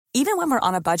Even when we're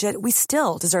on a budget, we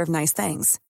still deserve nice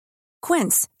things.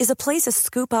 Quince is a place to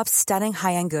scoop up stunning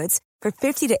high-end goods for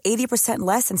 50 to 80%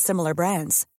 less than similar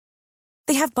brands.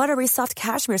 They have buttery soft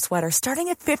cashmere sweaters starting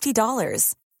at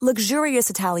 $50, luxurious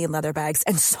Italian leather bags,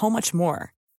 and so much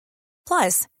more.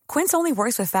 Plus, Quince only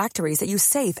works with factories that use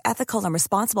safe, ethical, and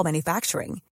responsible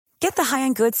manufacturing. Get the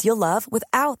high-end goods you'll love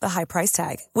without the high price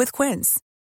tag with Quince.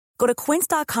 Go to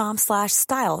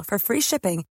quince.com/style for free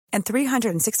shipping and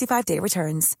 365-day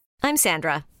returns. I'm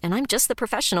Sandra, and I'm just the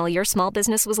professional your small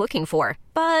business was looking for.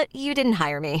 But you didn't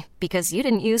hire me because you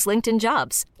didn't use LinkedIn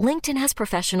Jobs. LinkedIn has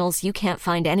professionals you can't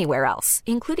find anywhere else,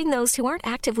 including those who aren't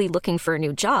actively looking for a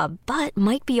new job, but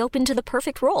might be open to the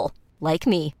perfect role, like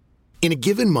me. In a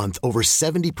given month, over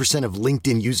 70% of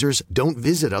LinkedIn users don't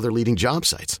visit other leading job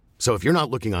sites. So if you're not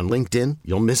looking on LinkedIn,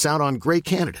 you'll miss out on great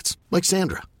candidates like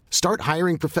Sandra. Start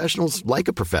hiring professionals like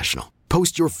a professional.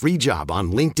 Post your free job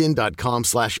on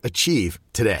linkedin.com/achieve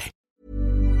today.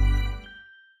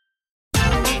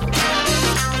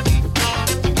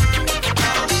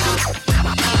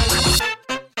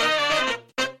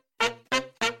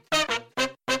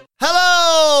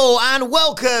 Hello and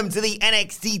welcome to the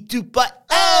NXT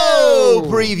 2.0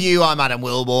 preview. I'm Adam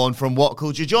Wilborn from What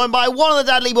Culture, joined by one of the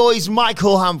Dudley boys,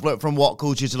 Michael Hamflett from What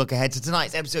Culture, to look ahead to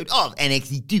tonight's episode of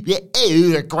NXT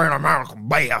 2.0, the Great American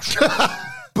Bash.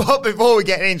 But before we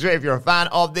get into it, if you're a fan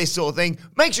of this sort of thing,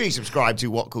 make sure you subscribe to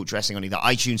What Culture Wrestling on either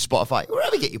iTunes, Spotify,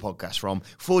 wherever you get your podcasts from,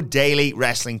 for daily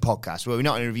wrestling podcasts, where we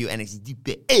not only review NXT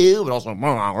 2.0, but also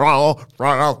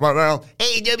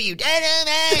AEW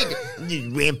Dynamite,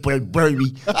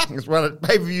 as well as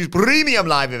pay-per-views, premium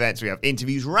live events. We have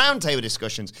interviews, roundtable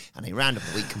discussions, and a round of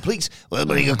the week completes with a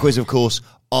legal quiz, of course,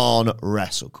 on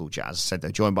Wrestle Culture. As I said,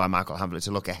 they're joined by Michael Hamflett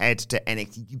to look ahead to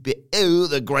NXT 2.0,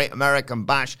 the Great American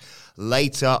Bash,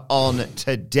 later on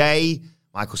today.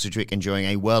 Michael Sidgwick enjoying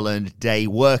a well-earned day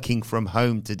working from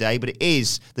home today, but it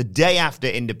is the day after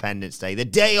Independence Day, the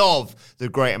day of the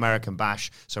Great American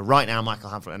Bash. So right now, Michael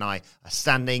Hamflett and I are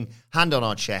standing, hand on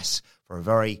our chests, for a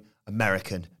very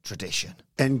American tradition.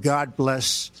 And God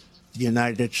bless the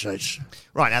United States.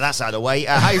 Right, now that's out of the way.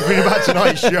 How you feeling about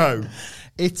tonight's show?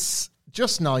 It's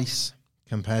just nice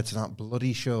compared to that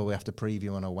bloody show we have to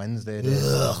preview on a Wednesday day.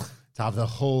 To have the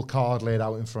whole card laid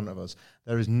out in front of us.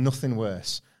 There is nothing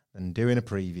worse than doing a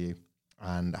preview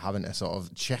and having to sort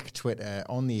of check Twitter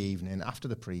on the evening after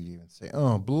the preview and say,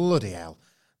 oh, bloody hell,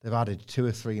 they've added 2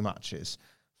 or 3 matches.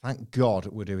 Thank God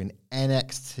we're doing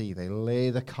NXT. They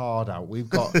lay the card out. We've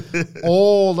got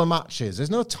all the matches. There's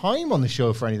no time on the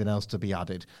show for anything else to be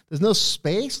added. There's no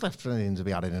space left for anything to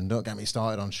be added. And don't get me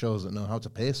started on shows that know how to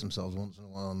pace themselves once in a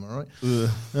while, am I right? So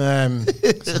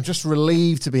I'm just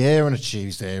relieved to be here on a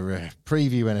Tuesday,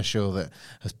 previewing a show that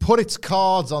has put its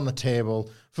cards on the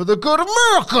table for the good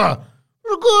America,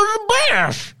 the good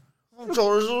Bash.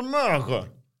 So is America.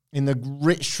 In the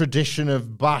rich tradition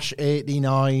of Bash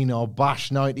 89 or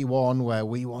Bash 91, where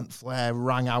We Want Flair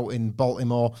rang out in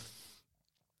Baltimore,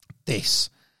 this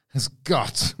has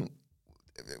got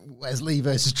Wesley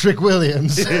versus Trick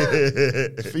Williams,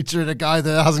 featuring a guy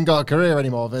that hasn't got a career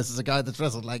anymore versus a guy that's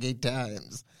wrestled like 8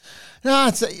 times. No,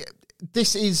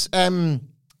 this is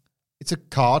it's a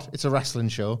card. It's a wrestling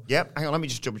show. Yep. Hang on, let me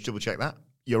just double check that.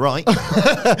 You're right.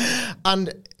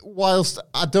 And whilst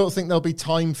I don't think there'll be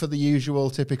time for the usual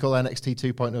typical NXT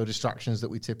 2.0 distractions that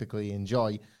we typically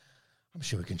enjoy, I'm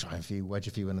sure we can try and wedge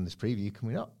a few in this preview, can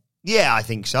we not? Yeah, I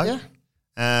think so. Yeah.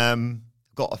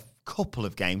 Got a couple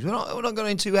of games. We're not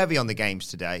going too heavy on the games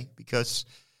today because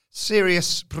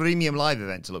serious premium live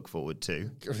event to look forward to.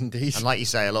 Indeed. And like you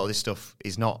say, a lot of this stuff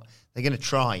is not... They're going to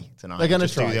try tonight. They're going to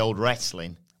do the old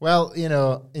wrestling. Well, you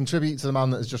know, in tribute to the man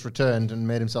that has just returned and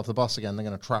made himself the boss again, they're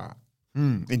going to try.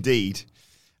 Indeed. Is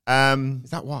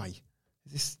that why?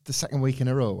 Is this the second week in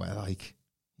a row where, like,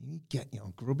 you get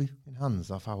your grubby hands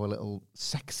off our little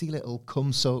sexy little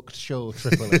cum-soaked show,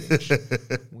 Triple H?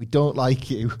 We don't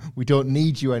like you. We don't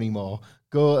need you anymore.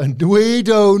 Go and we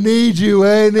don't need you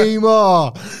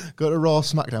anymore. Go to Raw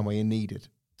SmackDown where you're needed. Do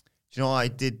you know what I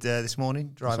did this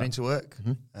morning, driving into work?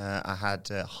 I had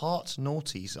Heart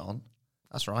Naughties on.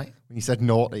 That's right. When you said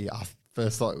naughty, I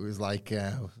first thought it was like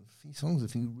a few songs, a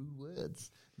few rude words.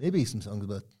 Maybe some songs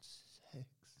about sex.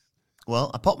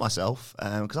 Well, I popped myself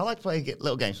because I like to play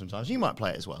little games sometimes. You might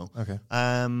play it as well. Okay.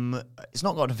 It's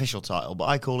not got an official title, but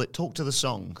I call it Talk to the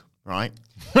Song, right?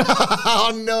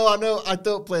 Oh, no, I know. I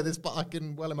don't play this, but I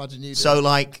can well imagine you do. So,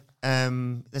 like,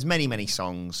 there's many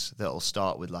songs that'll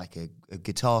start with, like, a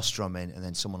guitar strumming, and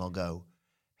then someone will go,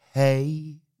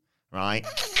 hey, right?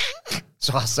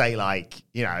 So I say, like,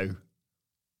 you know,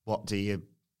 what do you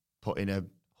put in a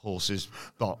horse's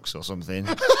box or something?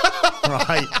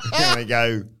 Right? And they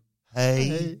go,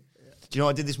 Hey. Do you know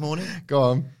what I did this morning? Go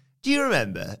on. Do you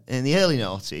remember in the early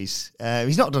noughties,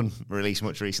 he's not done release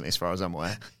much recently as far as I'm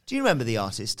aware, do you remember the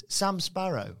artist Sam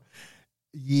Sparrow?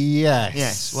 Yes.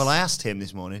 Yes. Well, I asked him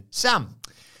this morning, Sam,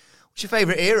 what's your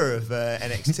favourite era of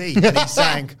NXT? And he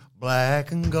sang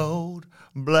Black and Gold,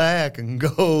 Black and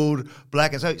Gold,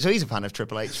 Black and... So he's a fan of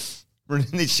Triple H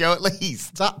running this show at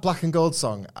least. That Black and Gold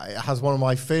song has one of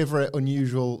my favourite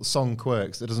unusual song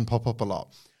quirks that doesn't pop up a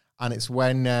lot. And it's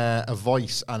when a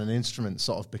voice and an instrument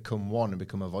sort of become one and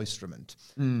become a voice instrument.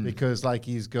 Because like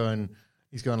he's going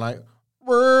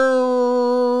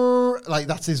like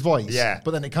that's his voice. Yeah.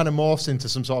 But then it kind of morphs into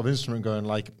some sort of instrument going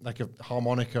like a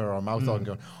harmonica or a mouth organ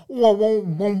going wah, wah,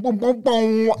 wah, wah, wah,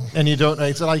 wah, and you don't know.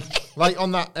 It's like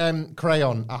on that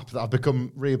Crayon app that I've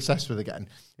become re-obsessed with again.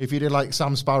 If you did like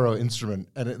Sam Sparrow instrument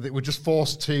and it would just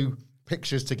force two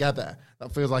pictures together,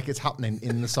 that feels like it's happening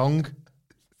in the song.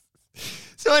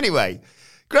 So anyway,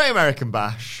 Great American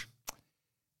Bash.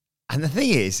 And the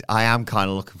thing is, I am kind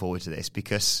of looking forward to this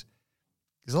because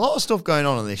there's a lot of stuff going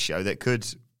on this show that could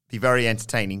be very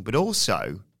entertaining, but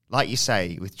also, like you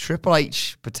say, with Triple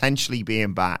H potentially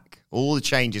being back, all the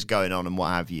changes going on and what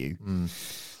have you,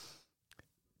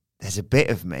 there's a bit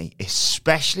of me,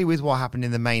 especially with what happened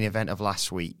in the main event of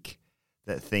last week,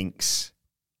 that thinks,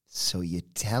 so you're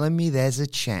telling me there's a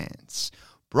chance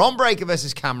Bron Breakker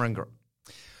versus Cameron Grimes.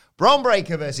 Bron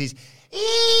Breakker versus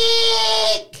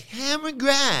Cameron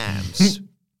Grimes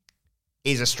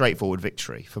is a straightforward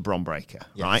victory for Bron Breakker,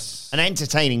 right? An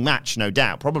entertaining match, no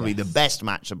doubt. Probably the best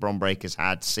match that Bron Breakker's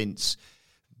had since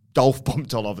Dolph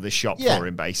bumped all over the shop for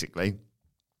him, basically.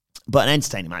 But an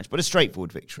entertaining match, but a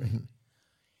straightforward victory.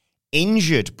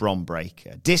 Injured Bron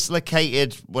Breakker,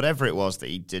 dislocated whatever it was that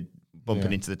he did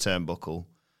bumping into the turnbuckle.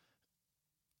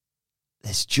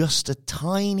 There's just a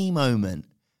tiny moment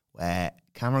where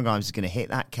Cameron Grimes is going to hit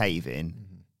that cave in,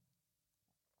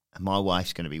 and my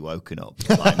wife's going to be woken up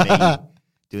like me,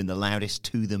 doing the loudest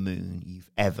to the moon you've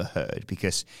ever heard.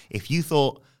 Because if you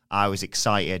thought I was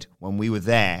excited when we were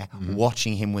there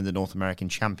watching him win the North American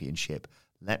Championship,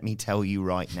 let me tell you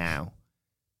right now,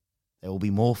 there will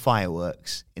be more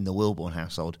fireworks in the Wilborn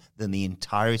household than the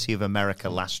entirety of America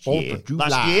last year.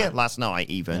 Last night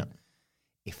even,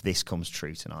 if this comes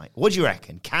true tonight. What do you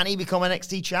reckon? Can he become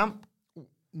NXT champ?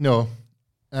 No.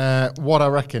 What I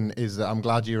reckon is that I'm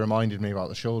glad you reminded me about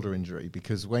the shoulder injury,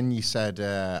 because when you said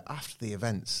after the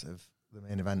events of the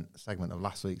main event segment of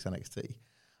last week's NXT,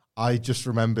 I just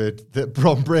remembered that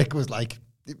Bron Breakker was like,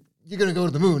 you're going to go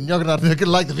to the moon, you're going to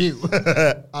like the view.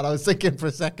 And I was thinking for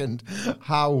a second,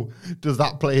 how does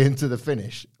that play into the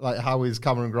finish? Like, how is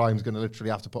Cameron Grimes going to literally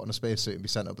have to put on a spacesuit and be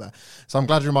sent up there? So I'm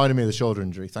glad you reminded me of the shoulder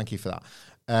injury. Thank you for that.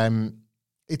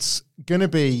 It's going to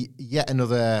be yet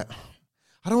another...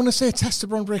 I don't want to say a test of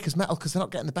Bron Breakker's metal because they're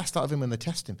not getting the best out of him when they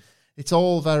test him. It's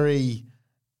all very...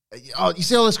 Oh, you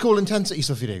see all this cool intensity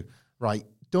stuff you do? Right,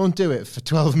 don't do it for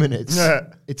 12 minutes.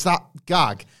 It's that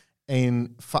gag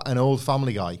in an old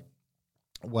Family Guy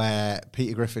where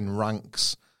Peter Griffin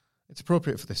ranks... It's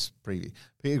appropriate for this preview.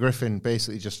 Peter Griffin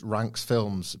basically just ranks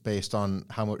films based on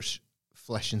how much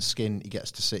flesh and skin he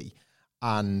gets to see,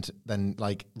 and then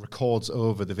like records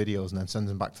over the videos and then sends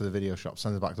them back to the video shop,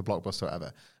 sends them back to Blockbuster or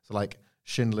whatever. So like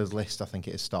Schindler's List, I think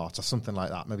it starts, or something like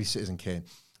that, maybe Citizen Kane,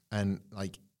 and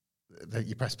like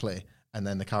you press play, and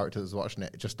then the character that's watching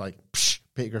it, just like, psh,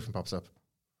 Peter Griffin pops up.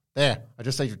 There, I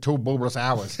just saved you 2 bulbous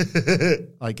hours.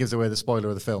 Like, gives away the spoiler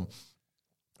of the film.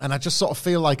 And I just sort of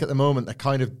feel like at the moment they're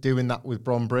kind of doing that with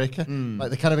Bron Breakker. Like,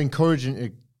 they're kind of encouraging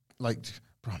you, like,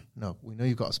 Bron, no, we know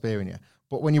you've got a spear in you.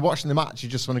 But when you're watching the match, you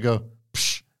just want to go,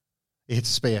 psh, he hits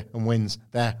a spear and wins.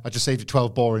 There, I just saved you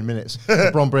 12 boring minutes.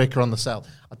 Bron Breakker on the cell.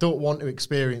 I don't want to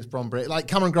experience Bron Breakker. Like,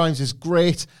 Cameron Grimes is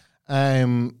great.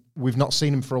 We've not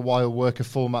seen him for a while work a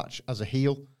full match as a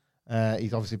heel.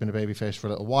 He's obviously been a babyface for a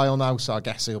little while now, so I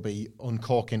guess he'll be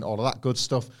uncorking all of that good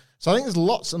stuff. So I think there's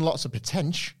lots and lots of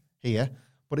potential here,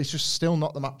 but it's just still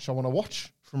not the match I want to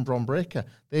watch from Bron Breakker.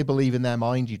 They believe in their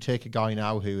mind. You take a guy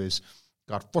now who has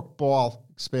got football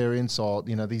experience, or,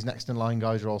 you know, these next in line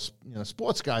guys are all, you know,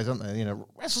 sports guys, aren't they? You know,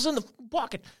 wrestles in the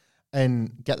pocket,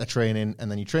 and get the training, and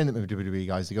then you train them with WWE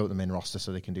guys. They go to the main roster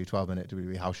so they can do 12-minute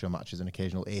WWE house show matches and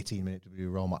occasional 18-minute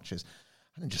WWE Raw matches.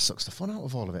 And it just sucks the fun out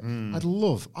of all of it.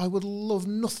 I would love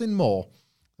nothing more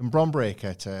than Bron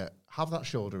Breakker to have that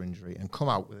shoulder injury and come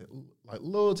out with it, like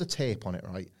loads of tape on it,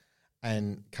 right?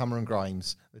 And Cameron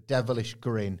Grimes, the devilish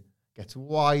grin, gets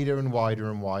wider and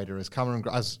wider and wider as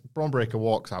Bron Breakker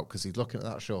walks out, because he's looking at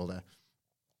that shoulder.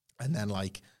 And then,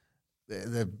 like,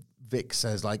 the Vic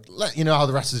says, like, you know how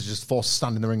the wrestlers are just forced to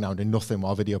stand in the ring now and do nothing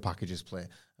while video packages play.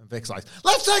 And Vic's like,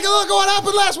 let's take a look at what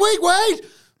happened last week, Wade!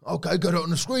 okay, get it on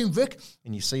the screen, Vic.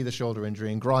 And you see the shoulder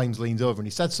injury, and Grimes leans over and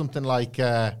he said something like,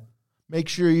 make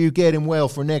sure you get him well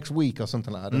for next week or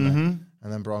something like that, didn't it?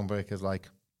 And then Bron Breaker's like,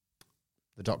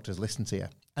 the doctors listen to you.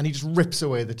 And he just rips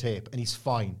away the tape and he's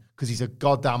fine because he's a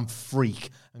goddamn freak.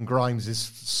 And Grimes'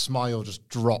 smile just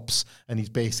drops and he's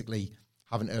basically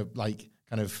having to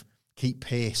kind of keep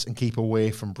pace and keep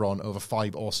away from Bron over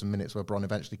 5 awesome minutes where Bron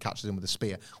eventually catches him with a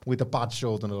spear with a bad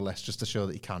shoulder no less, just to show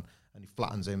that he can. And he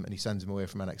flattens him and he sends him away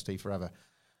from NXT forever.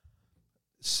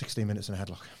 16 minutes in a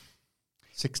headlock.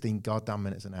 16 goddamn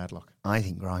minutes in a headlock. I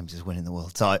think Grimes is winning the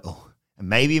world title. And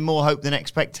maybe more hope than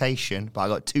expectation, but I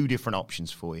got 2 different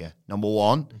options for you. Number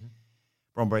 1,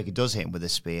 Bron Breakker does hit him with a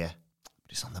spear,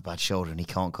 but it's on the bad shoulder and he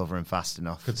can't cover him fast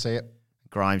enough. Could see it.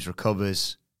 Grimes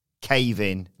recovers, cave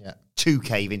in, yeah. 2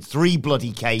 cave in, 3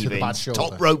 bloody cave ins, top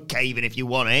top rope cave in if you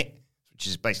want it, which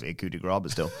is basically a coup de grace, but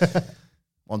still.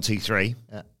 1, 2, 3.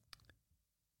 Yeah.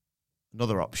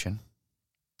 Another option.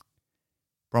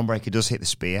 Bron Breakker does hit the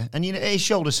spear, and his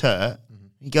shoulders hurt.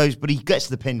 He goes, but he gets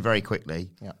to the pin very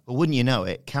quickly. Yeah. But wouldn't you know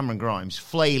it, Cameron Grimes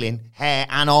flailing, hair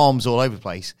and arms all over the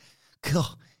place. God,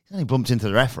 he's only bumped into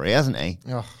the referee, hasn't he?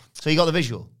 Oh. So you got the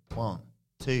visual. 1,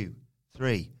 2,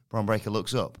 3. Bron Breakker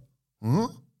looks up.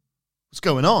 What's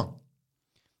going on?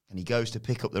 And he goes to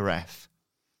pick up the ref.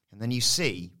 And then you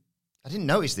see, I didn't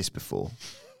notice this before,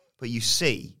 but you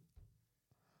see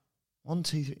 1,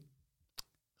 2, 3.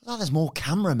 Oh, there's more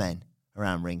cameramen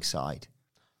around ringside.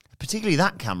 Particularly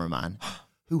that cameraman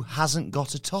who hasn't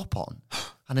got a top on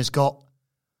and has got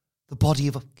the body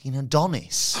of a fucking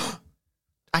Adonis.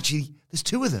 Actually, there's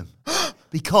 2 of them.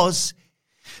 Because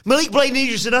Malik Blade and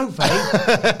Idris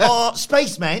Enofe are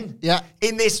spacemen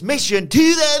in this mission to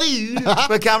the moon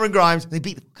for Cameron Grimes. They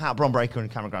beat the out of Bron Breakker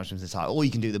and Cameron Grimes wins the title. Or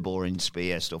you can do the boring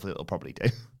spear stuff that it'll probably do.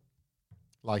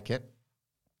 Like it.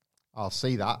 I'll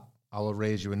see that. I will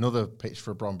raise you another pitch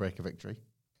for a Bron Breakker victory.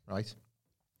 Right?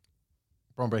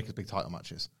 Bron Breakker's big title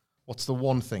matches. What's the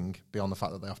one thing beyond the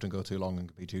fact that they often go too long and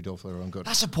can be too dull for their own good?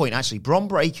 That's a point, actually. Bron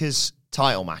Breakker's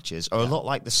title matches are a lot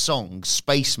like the song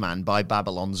Spaceman by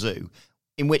Babylon Zoo,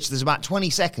 in which there's about 20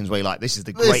 seconds where you're like, this is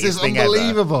the greatest thing ever. This is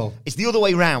unbelievable. It's the other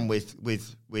way round with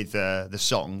the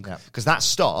song, because that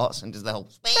starts and does the whole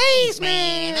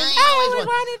Spaceman, I always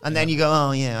wanted. And then you go,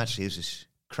 oh yeah, actually this is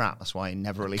crap. That's why he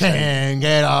never released it. Can't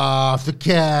get off the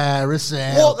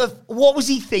carousel. What was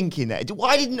he thinking there?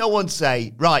 Why didn't no one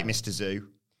say, right, Mr. Zoo?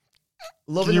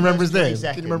 Can you remember his name?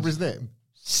 Can you remember his name?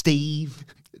 Steve.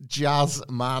 Jazz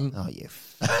Man. Oh, you.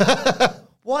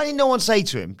 Why didn't no one say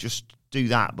to him, just do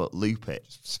that, but loop it?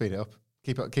 Speed it up.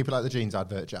 Keep it like the jeans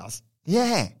advert, Jazz.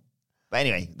 Yeah. But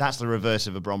anyway, that's the reverse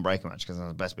of a Bron Breakker match, because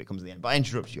the best bit comes at the end. But I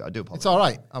interrupted you. I do apologize. It's all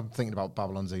right. I'm thinking about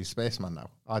Babylon Zoo Spaceman now.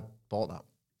 I bought that.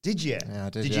 Did you? Yeah, I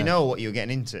did. Did you know what you were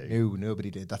getting into? No,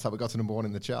 nobody did. That's how we got to number 1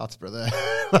 in the charts, brother.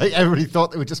 Like everybody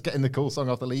thought they were just getting the cool song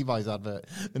off the Levi's advert,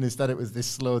 and instead it was this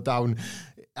slowed down,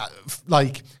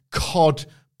 COD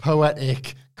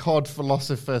poetic, COD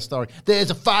philosopher story.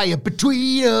 There's a fire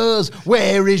between us.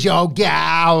 Where is your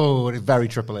gown? Very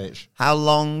Triple H. How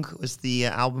long was the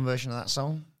album version of that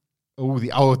song?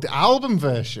 The album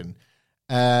version.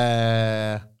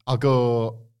 I'll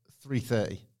go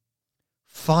 3:30.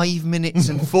 5 minutes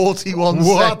and 41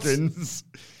 seconds.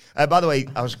 By the way,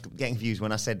 I was getting confused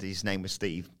when I said his name was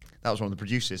Steve. That was one of the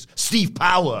producers. Steve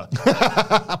Power.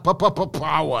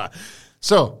 Power.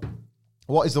 So,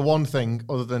 what is the one thing,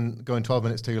 other than going 12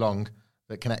 minutes too long,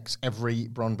 that connects every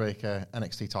Bron Breakker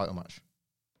NXT title match?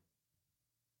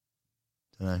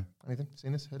 Don't know. Anything?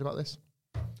 Seen this? Heard about this?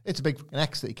 It's an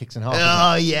X that he kicks in half.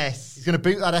 Oh, yes. He's going to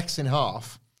boot that X in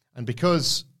half, and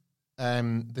because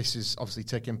this is obviously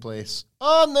taking place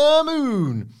on the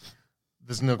moon,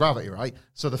 there's no gravity, right?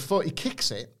 So the foot, he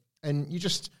kicks it, and you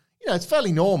just, it's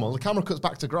fairly normal. The camera cuts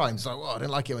back to Grimes, like, I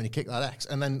didn't like it when he kicked that X.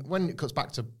 And then when it cuts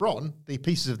back to Bron, the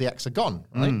pieces of the X are gone,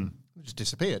 right? It just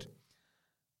disappeared.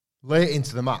 Late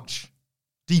into the match,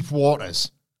 deep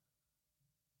waters,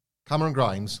 Cameron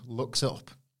Grimes looks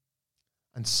up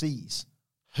and sees,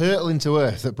 hurtling to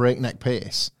earth at breakneck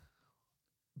pace,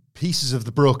 pieces of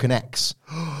the broken X.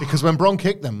 Because when Bron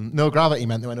kicked them, no gravity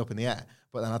meant they went up in the air.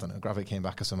 But then, I don't know, gravity came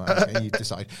back or something. And you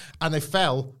decide. And they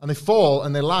fell, and they fall,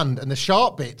 and they land, and the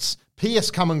sharp bits pierce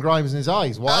Cameron Grimes in his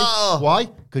eyes. Why? Oh. Why?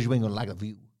 Because you ain't going to like the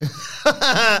view.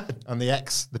 And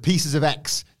the pieces of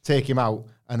X take him out,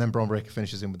 and then Bron Breakker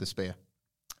finishes him with the spear.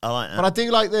 I like that. But I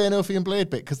do like the Enofe and Blade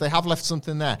bit, because they have left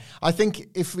something there. I think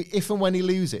if and when he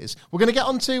loses, we're going to get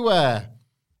onto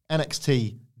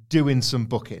NXT doing some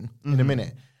booking in a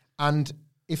minute. And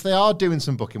if they are doing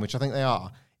some booking, which I think they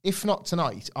are, if not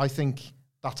tonight, I think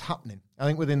that's happening. I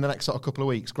think within the next sort of couple of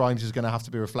weeks, Grimes is going to have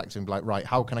to be reflecting, like, right,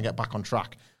 how can I get back on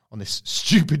track? on this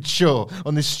stupid show,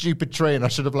 on this stupid train I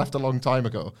should have left a long time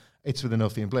ago. It's with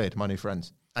Enofi and Blade, my new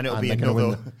friends. And it'll be they're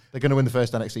another... They're going to win the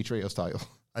first NXT Trios title.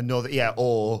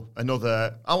 Or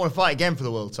another... I want to fight again for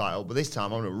the world title, but this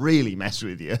time I'm going to really mess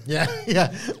with you. Yeah.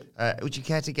 Would you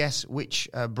care to guess which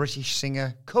British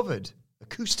singer covered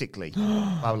acoustically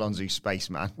Babylon Zoo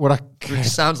Spaceman? Which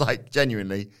sounds like,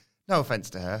 genuinely, no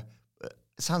offence to her, but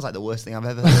it sounds like the worst thing I've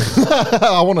ever heard.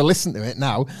 I want to listen to it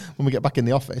now when we get back in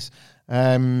the office.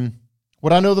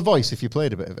 Would I know the voice if you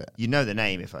played a bit of it? You know the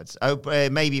name if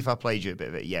I'd... maybe if I played you a bit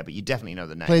of it, yeah, but you definitely know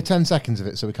the name. Play 10 seconds of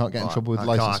it so we can't get in trouble with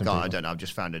licensing. I don't know. I've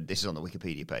just found it. This is on the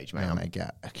Wikipedia page, mate.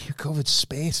 You covered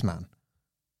Spaceman.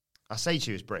 I say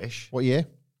she was British. What year?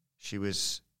 She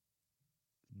was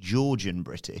Georgian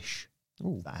British.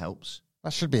 Ooh. That helps.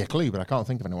 That should be a clue, but I can't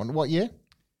think of anyone. What year?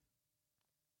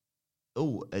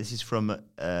 Oh, this is from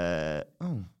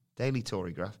Daily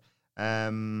Torygraph.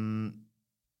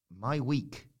 My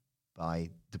Week by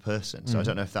The Person. So I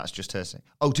don't know if that's just her saying.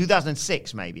 Oh,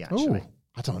 2006 maybe, actually. Ooh,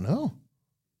 I don't know.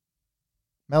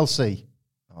 Mel C.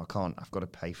 Oh, I can't. I've got to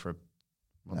pay for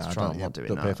one to No, try. don't, I'll do it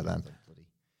don't now. pay for them.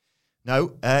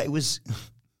 No, it was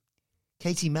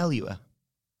Katie Melua.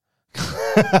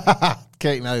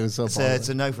 Katie Melua was so popular. It's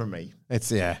a no from me. You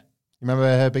remember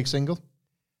her big single?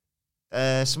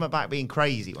 Something about being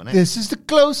crazy, wasn't it? This is the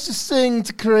closest thing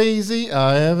to crazy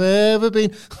I have ever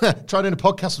been. Try doing a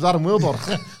podcast with Adam Wilborn.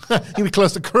 He'll be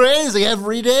close to crazy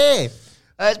every day.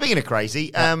 Speaking of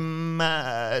crazy,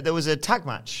 there was a tag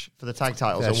match for the tag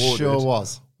titles There awarded. sure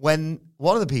was. When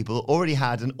one of the people already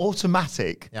had an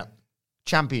automatic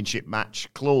championship match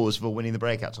clause for winning the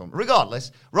breakout tournament.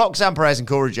 Regardless, Roxanne Perez and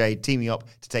Cora Jade teaming up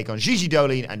to take on Gigi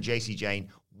Dolin and JC Jane.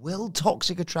 Will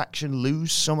Toxic Attraction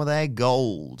lose some of their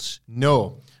gold?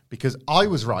 No, because I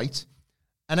was right.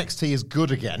 NXT is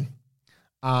good again.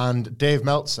 And Dave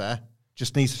Meltzer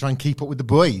just needs to try and keep up with the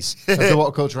boys of the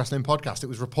What Culture Wrestling podcast. It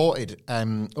was reported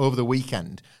over the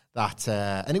weekend that,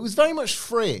 and it was very much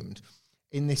framed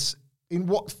in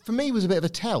what for me was a bit of a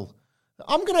tell.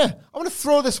 I'm gonna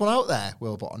throw this one out there,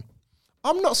 Wilborn.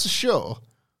 I'm not so sure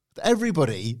that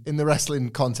everybody in the wrestling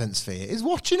content sphere is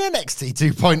watching NXT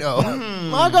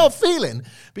 2.0. I got a feeling,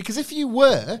 because if you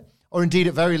were, or indeed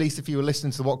at very least if you were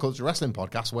listening to the What Culture Wrestling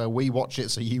podcast where we watch it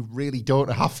so you really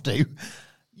don't have to,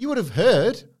 you would have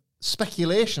heard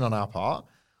speculation on our part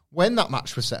when that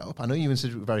match was set up. I know you and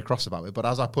Cedric were very cross about it, but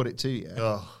as I put it to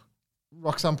you,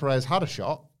 Roxanne Perez had a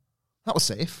shot. That was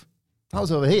safe. That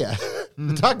was over here.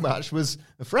 The tag match was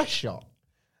a fresh shot.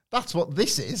 That's what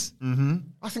this is. Mm-hmm.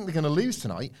 I think they're going to lose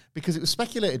tonight because it was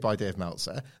speculated by Dave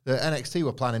Meltzer that NXT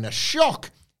were planning a shock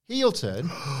heel turn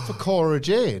for Cora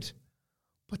Jade.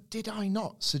 But did I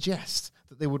not suggest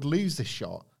that they would lose this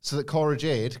shot so that Cora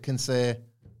Jade can say,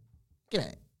 get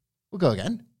it, we'll go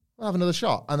again. We'll have another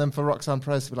shot. And then for Roxanne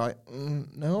Perez to be like,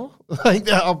 no. Like,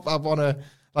 I want to...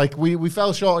 Like, we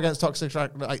fell short against Toxic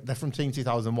Attraction. Like, they're from Team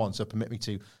 2001, so permit me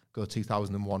to go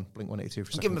 2001, Blink-182 for a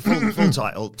second. Give them the full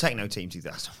title, Techno Team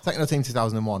 2000. Techno Team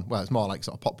 2001. Well, it's more like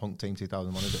sort of Pop Punk Team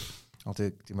 2001, is it? I'll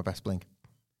do my best Blink.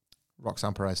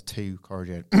 Roxanne Perez 2, Cora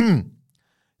Jade.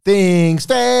 Things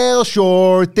fell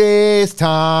short this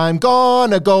time.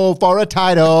 Gonna go for a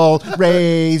title.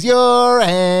 Raise your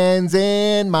hands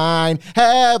in mine.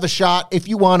 Have a shot if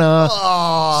you wanna.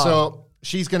 Oh. So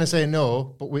she's gonna say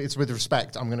no, but it's with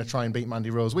respect. I'm gonna try and beat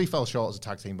Mandy Rose. We fell short as a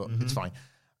tag team, but it's fine.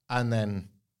 And then,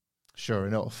 sure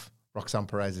enough, Roxanne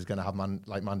Perez is gonna have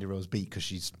Mandy Rose beat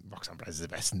because Roxanne Perez is the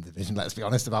best in the division. Let's be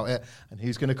honest about it. And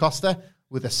who's gonna cost her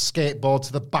with a skateboard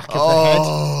to the back of the head?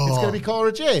 It's gonna be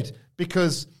Cora Jade.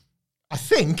 Because I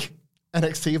think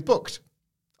NXT have booked.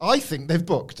 I think they've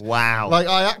booked. Wow. Like,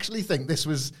 I actually think this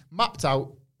was mapped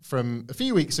out from a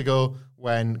few weeks ago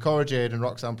when Cora Jade and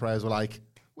Roxanne Perez were like,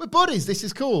 we're buddies, this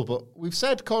is cool, but we've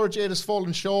said Cora Jade has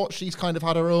fallen short. She's kind of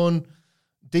had her own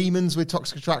demons with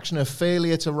Toxic Attraction, a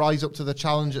failure to rise up to the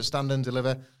challenge at Stand and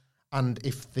Deliver. And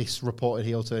if this reported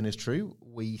heel turn is true,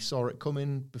 we saw it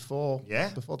coming before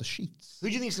the sheets. Who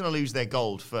do you think is going to lose their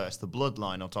gold first, the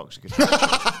Bloodline or Toxic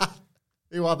Attraction?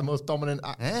 Who are the most dominant?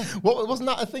 Wasn't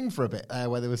that a thing for a bit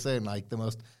where they were saying like the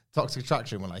most Toxic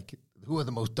Attraction were like, who are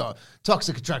the most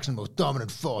Toxic Attraction, most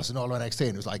dominant force in all of NXT?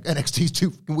 And it was like, NXT's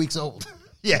 2 weeks old.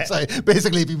 Yeah. So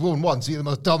basically, if you've won once, you're the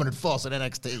most dominant force in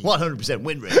NXT. 100%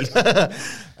 win rate.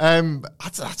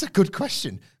 That's a good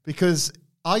question because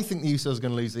I think the Usos are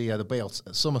going to lose the belts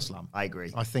at SummerSlam. I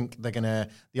agree. I think they're going to...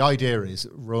 The idea is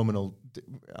Roman will,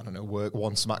 work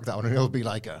one SmackDown and he'll be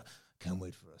like, can't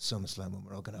wait for a SummerSlam when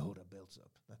we're all going to hold our belts up.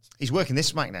 He's working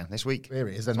this SmackDown this week. There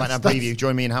he is. SmackDown preview.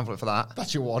 Join me in Hamlet for that.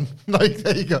 That's your one. Like,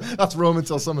 there you go. That's Roman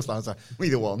till SummerSlam. So we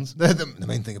the ones. The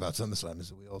main thing about SummerSlam is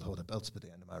that we all hold our belts up at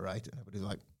the end. Am I right? And everybody's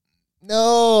like,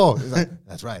 No!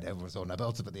 That's right, everyone's on their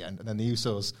belts up at the end. And then the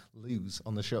Usos lose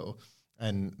on the show.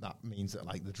 And that means that,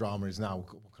 like, the drama is now,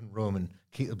 can Roman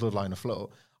keep the bloodline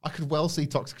afloat? I could well see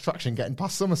Toxic Attraction getting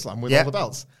past SummerSlam with all the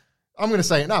belts. I'm going to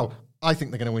say it now. I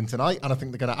think they're going to win tonight, and I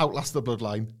think they're going to outlast the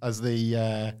bloodline as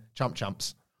the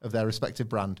champs of their respective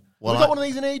brand. Well, we've got one of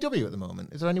these in AEW at the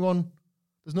moment. Is there anyone?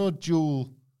 There's no dual.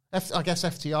 I guess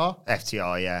FTR.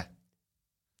 FTR, yeah.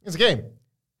 It's a game.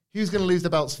 Who's going to lose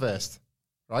the belts first?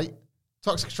 Right?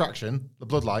 Toxic Attraction, the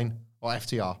bloodline, or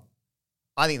FTR?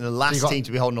 I think the last team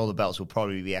to be holding all the belts will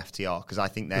probably be FTR because I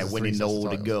think they're winning all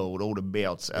the gold, all the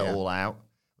belts all out,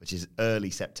 which is early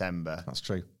September. That's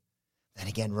true. Then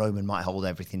again, Roman might hold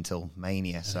everything till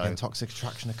Mania. So again, Toxic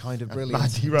Attraction are kind of brilliant.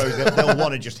 Matty Rose, they'll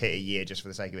want to just hit a year just for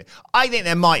the sake of it. I think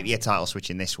there might be a title switch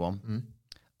in this one. Mm.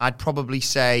 I'd probably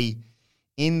say,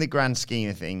 in the grand scheme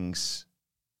of things,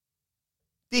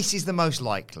 this is the most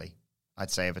likely, I'd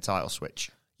say, of a title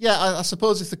switch. Yeah, I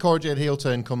suppose if the Cora Jade heel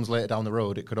turn comes later down the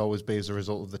road, it could always be as a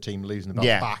result of the team losing the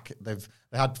belt back. They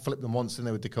had flipped them once, didn't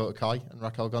they, with Dakota Kai and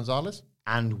Raquel Gonzalez?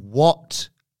 And what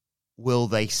will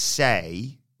they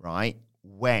say, right,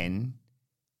 when...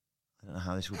 I don't know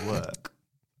how this would work.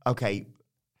 Okay,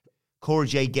 Cora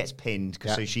Jade gets pinned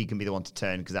so she can be the one to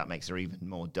turn because that makes her even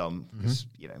more dumb because,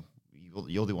 you know,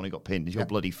 you're the one who got pinned. It's your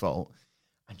bloody fault.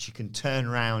 And she can turn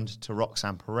around to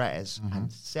Roxanne Perez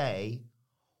and say...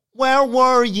 Where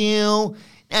were you?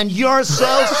 And you're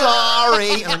so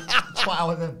sorry. And twat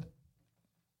with them.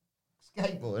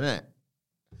 Skateboard, isn't it?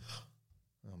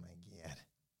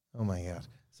 Oh my god.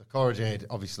 So Cora Jade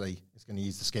obviously is going to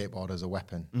use the skateboard as a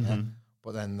weapon. Mm-hmm. Yeah?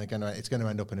 But then it's going to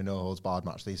end up in a no-holds-barred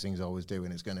match. These things always do,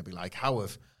 and it's going to be like, how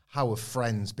have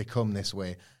friends become this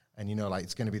way? And, you know, like,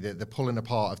 it's going to be the pulling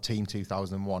apart of Team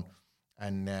 2001.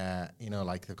 And, you know,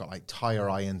 like, they've got, like, tire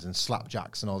irons and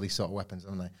slapjacks and all these sort of weapons,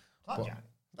 haven't they? Slapjack?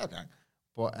 Okay.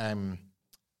 But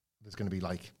there's going to be,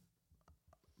 like,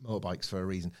 motorbikes for a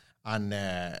reason. And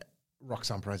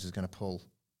Roxanne Perez is going to pull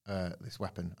this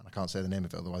weapon, and I can't say the name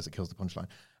of it, otherwise it kills the punchline,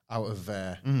 out of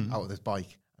this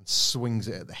bike and swings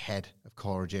it at the head of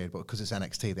Cora Jade. But because it's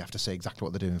NXT, they have to say exactly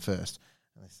what they're doing first.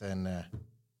 And they're saying,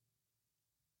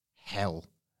 hell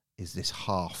is this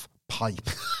half pipe.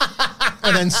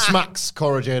 And then smacks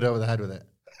Cora Jade over the head with it.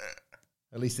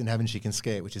 At least in heaven she can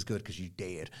skate, which is good because you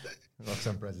dared.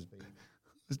 Roxanne Perez is big.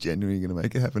 It's genuinely going to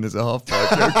make it happen as a half pipe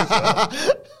joke as well.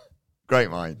 Great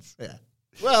minds. Yeah.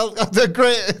 Well, they're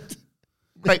great.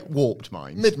 Great warped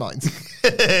minds. Mid-minds.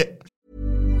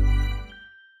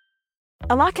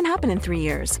 A lot can happen in 3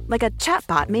 years, like a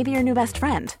chatbot may be your new best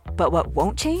friend. But what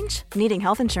won't change? Needing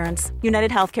health insurance. United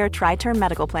Healthcare Tri-Term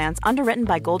Medical Plans, underwritten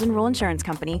by Golden Rule Insurance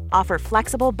Company, offer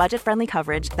flexible, budget-friendly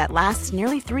coverage that lasts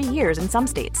nearly 3 years in some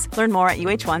states. Learn more at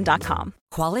uh1.com.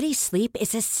 Quality sleep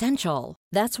is essential.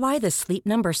 That's why the Sleep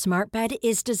Number Smart Bed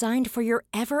is designed for your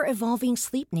ever-evolving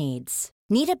sleep needs.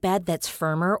 Need a bed that's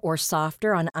firmer or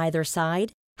softer on either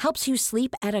side? Helps you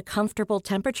sleep at a comfortable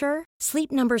temperature?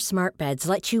 Sleep Number Smart Beds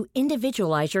let you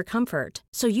individualize your comfort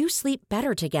so you sleep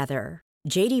better together.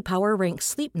 J.D. Power ranks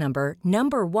Sleep Number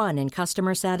number 1 in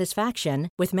customer satisfaction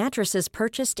with mattresses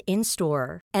purchased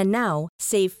in-store. And now,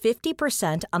 save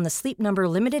 50% on the Sleep Number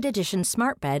Limited Edition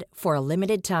Smart Bed for a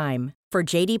limited time. For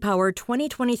J.D. Power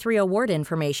 2023 award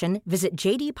information, visit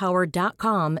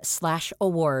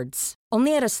jdpower.com/awards.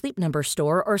 Only at a Sleep Number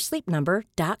store or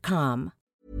sleepnumber.com.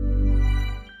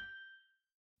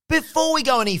 Before we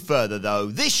go any further, though,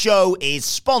 this show is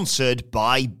sponsored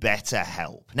by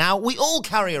BetterHelp. Now, we all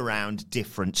carry around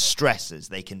different stressors.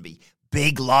 They can be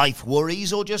big life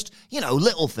worries or just,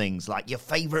 little things like your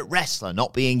favorite wrestler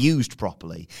not being used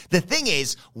properly. The thing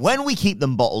is, when we keep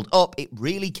them bottled up, it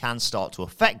really can start to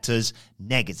affect us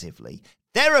negatively.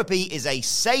 Therapy is a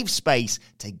safe space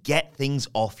to get things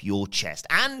off your chest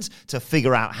and to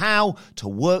figure out how to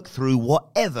work through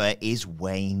whatever is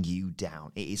weighing you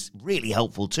down. It is really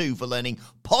helpful too for learning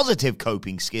positive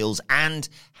coping skills and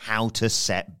how to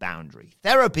set boundaries.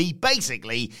 Therapy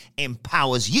basically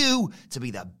empowers you to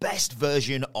be the best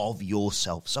version of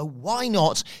yourself. So why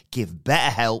not give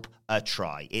BetterHelp a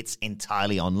try? It's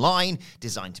entirely online,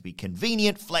 designed to be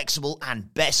convenient, flexible,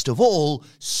 and best of all,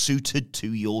 suited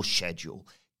to your schedule.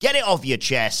 Get it off your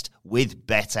chest with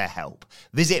BetterHelp.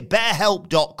 Visit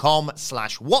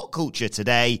betterhelp.com/whatculture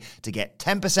today to get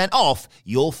 10% off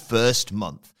your first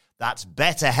month. That's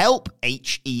BetterHelp,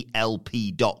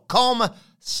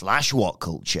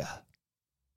 HELP.com/whatculture.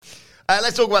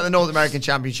 Let's talk about the North American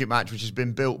Championship match, which has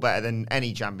been built better than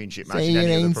any championship match in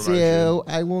any other promotion.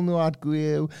 I will not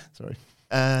go. Sorry.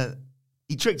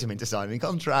 He tricked him into signing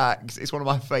contracts. It's one of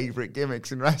my favourite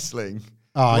gimmicks in wrestling.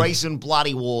 Grayson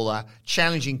Bloody Waller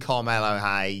challenging Carmelo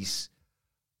Hayes.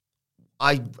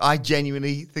 I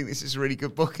genuinely think this is a really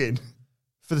good booking.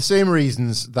 For the same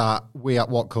reasons that we at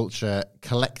What Culture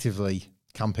collectively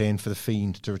campaign for The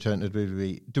Fiend to return to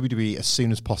WWE as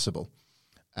soon as possible.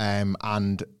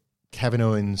 And Kevin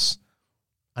Owens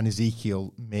and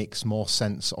Ezekiel makes more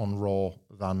sense on Raw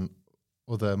than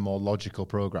other more logical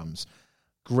programs.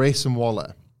 Grayson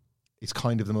Waller is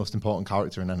kind of the most important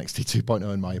character in NXT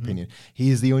 2.0 in my opinion. He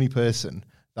is the only person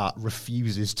that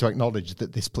refuses to acknowledge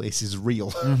that this place is real.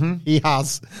 He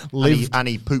has lived... And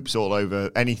he poops all over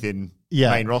anything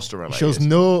main roster related. Shows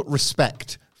no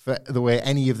respect for the way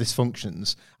any of this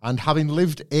functions. And having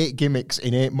lived 8 gimmicks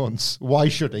in 8 months, why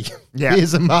should he? Yeah. He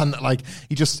is a man that, like,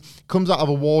 he just comes out of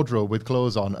a wardrobe with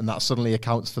clothes on and that suddenly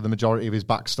accounts for the majority of his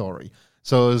backstory.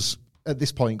 So has, at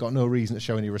this point, got no reason to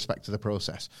show any respect to the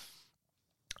process.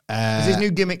 Is his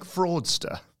new gimmick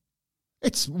Fraudster?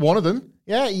 It's one of them,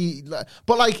 yeah.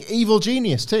 But like Evil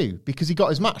Genius too, because he got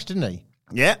his match, didn't he?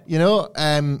 Yeah. You know,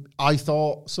 I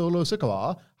thought Solo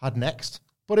Sikoa had next,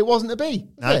 but it wasn't to be.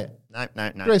 No.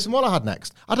 Grayson Waller had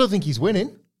next. I don't think he's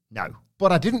winning. No.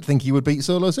 But I didn't think he would beat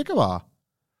Solo Sikoa.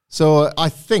 So I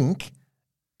think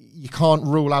you can't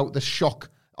rule out the shock.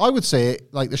 I would say,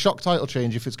 like, the shock title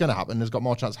change, if it's going to happen, has got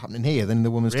more chance of happening here than in the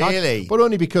women's tag. Really? But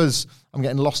only because I'm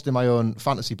getting lost in my own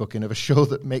fantasy booking of a show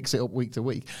that makes it up week to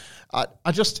week. I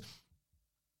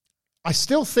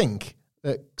still think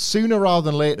that sooner rather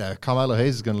than later, Carmelo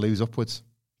Hayes is going to lose upwards.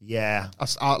 Yeah.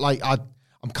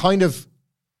 I'm kind of...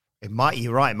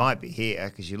 You're right, it might be here,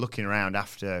 because you're looking around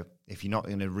after, if you're not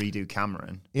going to redo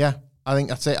Cameron. Yeah, I think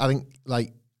that's it. I think,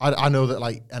 like... I know that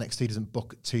like NXT doesn't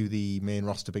book to the main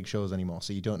roster big shows anymore,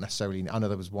 so you don't necessarily... I know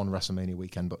there was one WrestleMania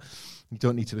weekend, but you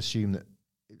don't need to assume that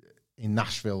in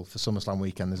Nashville for SummerSlam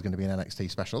weekend there's going to be an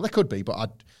NXT special. There could be,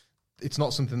 but it's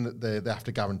not something that they have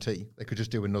to guarantee. They could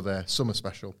just do another summer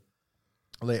special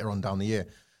later on down the year.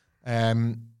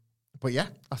 But yeah,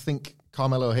 I think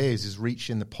Carmelo Hayes is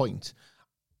reaching the point.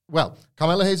 Well,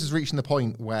 Carmelo Hayes is reaching the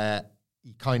point where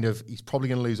he's probably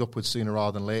going to lose upwards sooner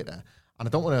rather than later. And I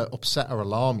don't want to upset or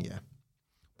alarm you,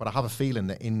 but I have a feeling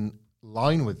that in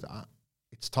line with that,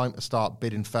 it's time to start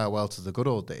bidding farewell to the good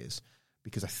old days,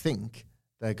 because I think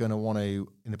they're going to want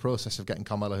to, in the process of getting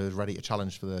Carmelo Hayes ready to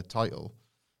challenge for the title,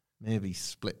 maybe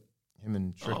split him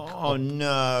and Trick. Oh,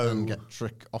 no. And get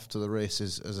Trick off to the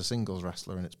races as a singles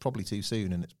wrestler, and it's probably too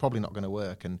soon, and it's probably not going to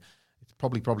work, and it's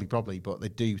probably, but they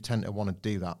do tend to want to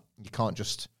do that. You can't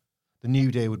just... The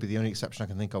New Day would be the only exception I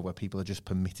can think of where people are just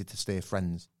permitted to stay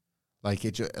friends. Like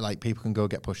people can go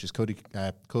get pushes.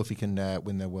 Kofi can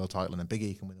win their world title, and then Big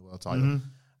E can win the world title,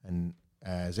 and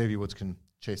Xavier Woods can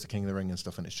chase the King of the Ring and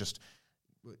stuff. And it's just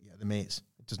the mates.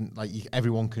 It doesn't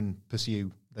everyone can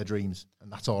pursue their dreams,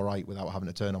 and that's all right without having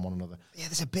to turn on one another. Yeah,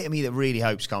 there's a bit of me that really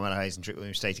hopes Carmelo Hayes and Trick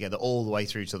Williams stay together all the way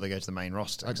through till they go to the main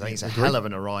roster. I think it's a hell of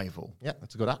an arrival. Yeah,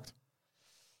 that's a good act.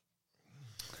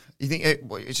 You think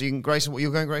so?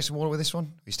 You're going Grayson Waller with this one? Or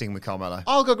are you sticking with Carmelo?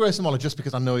 I'll go Grayson Waller just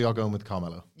because I know you're going with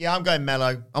Carmelo. Yeah, I'm going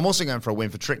Melo. I'm also going for a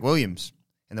win for Trick Williams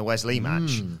in the Wesley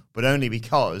match, but only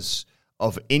because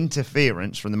of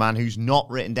interference from the man who's not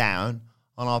written down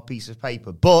on our piece of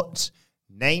paper. But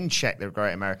name check the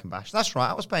Great American Bash. That's right,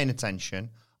 I was paying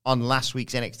attention on last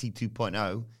week's NXT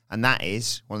 2.0, and that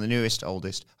is one of the newest,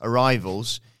 oldest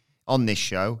arrivals on this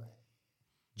show,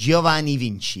 Giovanni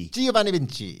Vinci.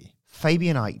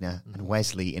 Fabian Eichner and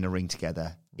Wesley in a ring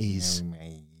together is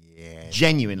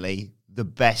genuinely the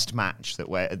best match that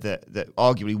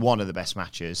arguably one of the best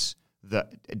matches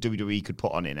that WWE could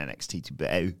put on in NXT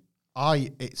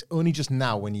 2.0. It's only just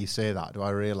now when you say that do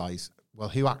I realise, well,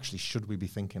 who actually should we be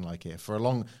thinking like here?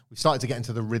 We started to get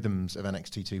into the rhythms of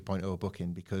NXT 2.0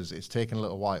 booking because it's taken a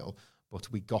little while,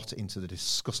 but we got into the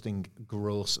disgusting,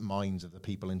 gross minds of the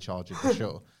people in charge of the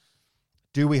show.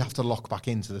 Do we have to lock back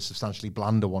into the substantially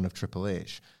blander one of Triple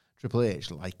H? Triple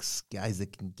H likes guys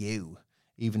that can go,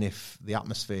 even if the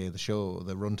atmosphere, the show,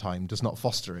 the runtime does not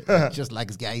foster it. He just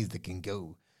likes guys that can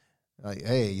go. Like,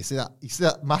 hey, you see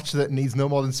that match that needs no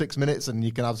more than 6 minutes, and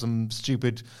you can have some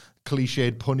stupid,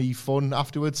 cliched, punny fun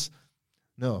afterwards?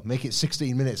 No, make it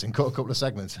 16 minutes and cut a couple of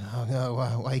segments. Oh no,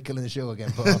 why are you killing the show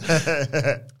again,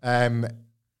 Paul?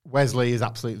 Wesley is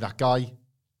absolutely that guy.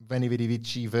 Veni Vidi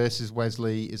Vici versus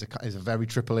Wesley is a very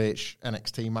Triple H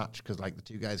NXT match because like the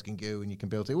two guys can go and you can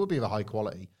build it. It would be of a high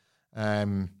quality,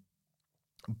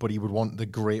 but he would want the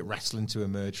great wrestling to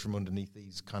emerge from underneath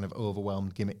these kind of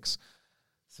overwhelmed gimmicks.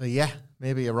 So yeah,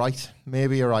 maybe you're right.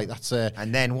 That's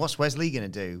And then what's Wesley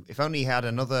going to do? If only he had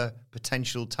another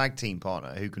potential tag team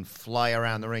partner who can fly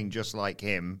around the ring just like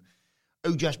him,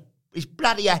 who just is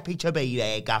bloody happy to be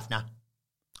there, governor.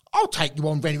 I'll take you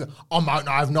on very well. I might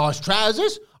not have nice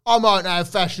trousers. I might not have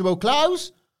fashionable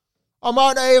clothes. I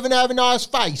might not even have a nice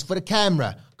face for the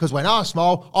camera, because when I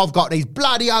smile, I've got these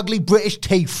bloody ugly British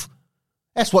teeth.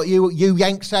 That's what you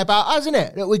Yanks say about us, isn't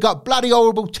it? That we got bloody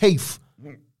horrible teeth.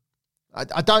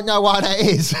 I don't know why that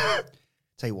is.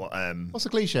 Tell you what, What's the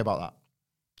cliche about that?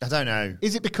 I don't know.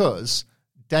 Is it because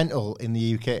dental in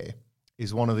the UK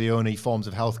is one of the only forms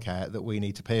of healthcare that we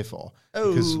need to pay for?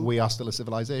 Because we are still a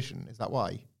civilization. Is that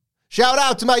why? Shout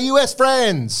out to my US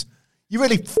friends. You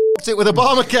really f***ed it with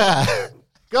Obamacare.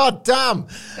 God damn.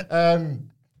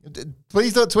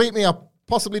 Please don't tweet me. I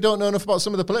possibly don't know enough about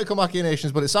some of the political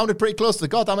machinations, but it sounded pretty close to the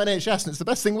goddamn NHS, and it's the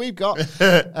best thing we've got.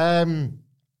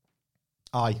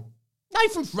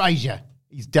 Nathan Fraser.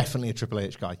 He's definitely a Triple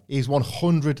H guy. He's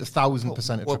 100,000%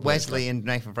 a Triple H Wesley guy. and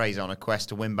Nathan Fraser on a quest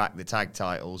to win back the tag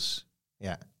titles.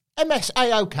 Yeah.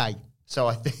 MSAOK. So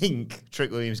I think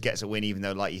Trick Williams gets a win, even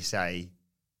though, like you say,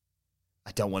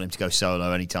 I don't want him to go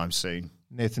solo anytime soon.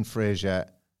 Nathan Fraser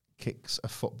kicks a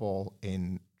football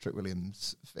in Trick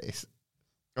Williams' face.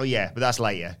 Oh, yeah, but that's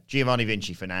later. Giovanni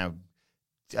Vinci for now.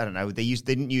 I don't know. They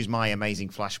didn't use my amazing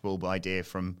flashbulb idea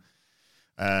from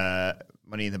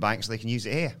Money in the Bank, so they can use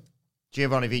it here.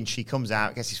 Giovanni Vinci comes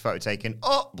out, gets his photo taken.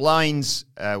 Oh, blinds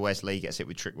Wesley, gets it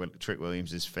with Trick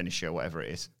Williams' finisher, whatever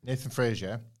it is. Nathan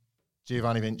Fraser,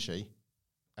 Giovanni Vinci,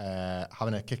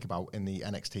 having a kickabout in the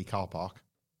NXT car park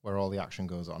where all the action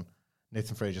goes on.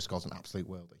 Nathan Fraser scores an absolute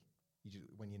worldie.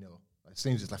 When you know. As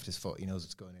soon as he's left his foot, he knows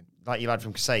it's going in. Like you had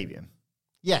from Kasabian.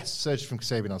 Yes, search from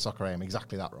Kasabian on Soccer AM.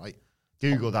 Exactly that, right?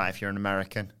 Google that if you're an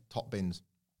American. Top bins.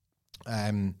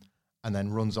 And then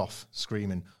runs off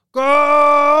screaming,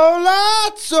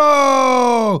 Golazzo!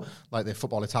 Like the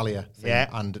Football Italia thing. Yeah.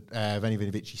 And Veni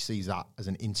Vidi Vici sees that as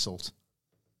an insult.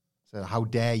 So how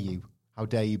dare you? How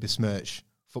dare you besmirch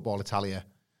Football Italia?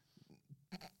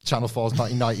 Channel 4's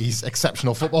 1990s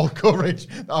exceptional football coverage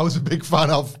that I was a big fan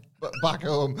of back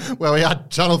home, where we had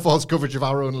Channel 4's coverage of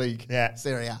our own league. Yeah.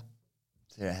 Serie A.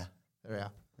 Yeah. Serie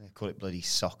A. They call it bloody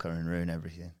soccer and ruin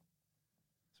everything.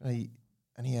 Any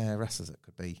wrestlers that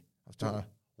could be? I was trying to...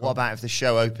 What about if the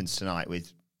show opens tonight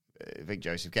with Vic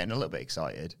Joseph getting a little bit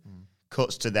excited,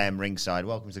 cuts to them ringside,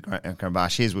 welcome to Grand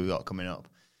Bash, here's what we've got coming up.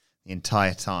 The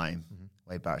entire time,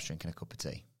 Wade Barrett's drinking a cup of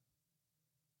tea.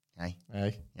 Hey?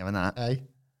 Hey? You having that? Hey?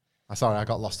 Sorry, I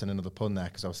got lost in another pun there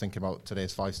because I was thinking about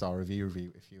today's 5-star review.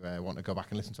 If you want to go back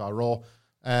and listen to our Raw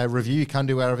review, you can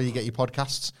do wherever you get your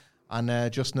podcasts.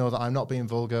 And just know that I'm not being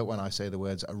vulgar when I say the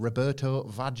words Roberto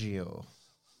Baggio.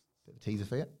 Bit of a teaser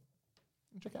for you.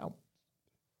 Check it out.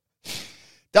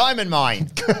 Diamond Mine.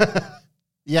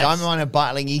 Yes. Diamond Mine are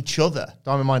battling each other.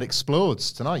 Diamond Mine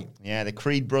explodes tonight. Yeah, the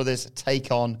Creed brothers take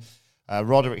on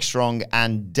Roderick Strong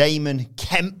and Damon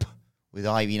Kemp, with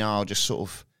Ivy Nile just sort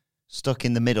of stuck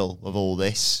in the middle of all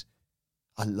this.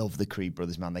 I love the Creed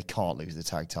brothers, man. They can't lose the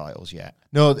tag titles yet.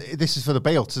 No, this is for the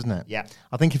belts, isn't it? Yeah.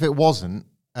 I think if it wasn't,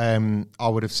 I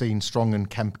would have seen Strong and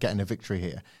Kemp getting a victory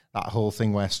here. That whole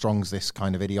thing where Strong's this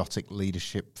kind of idiotic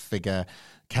leadership figure.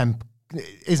 Kemp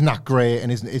isn't that great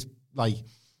and is like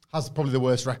has probably the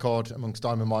worst record amongst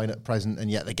Diamond Mine at present, and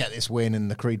yet they get this win,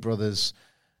 and the Creed brothers...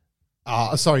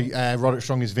 Roderick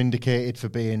Strong is vindicated for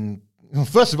being...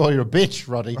 First of all, you're a bitch,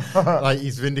 Roddy. Like,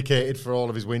 he's vindicated for all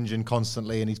of his whinging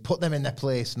constantly, and he's put them in their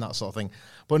place and that sort of thing.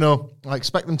 But no, I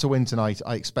expect them to win tonight.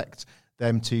 I expect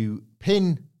them to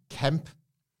pin Kemp,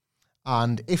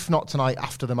 and if not tonight,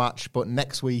 after the match, but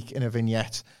next week in a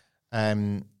vignette,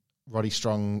 Roddy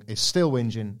Strong is still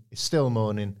whinging, is still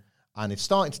moaning, and is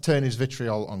starting to turn his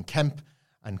vitriol on Kemp.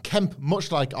 And Kemp,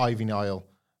 much like Ivy Nile,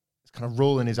 is kind of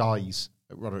rolling his eyes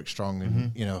at Roderick Strong,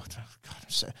 and you know,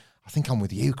 God, I think I'm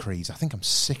with you, Creeds. I think I'm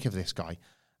sick of this guy.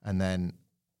 And then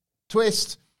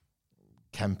twist,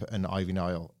 Kemp and Ivy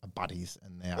Nile are buddies,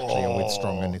 and they actually are with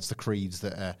Strong, and it's the Creeds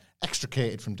that are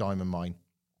extricated from Diamond Mine.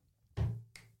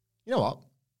 You know what?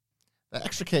 They're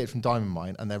extricated from Diamond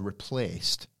Mine, and they're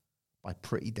replaced by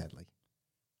Pretty Deadly.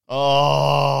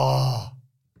 Oh,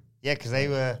 yeah, because they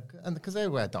were... And because they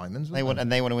wear diamonds. They want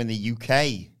to win the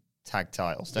UK tag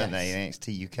titles, don't they? Yes.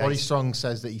 NXT UK. Roddy Strong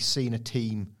says that he's seen a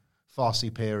team far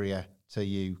superior to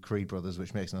you, Creed brothers,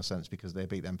 which makes no sense because they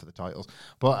beat them for the titles.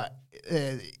 But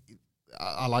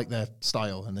I like their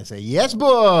style, and they say, yes,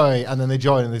 boy! And then they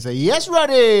join, and they say, yes,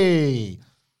 Roddy!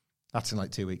 That's in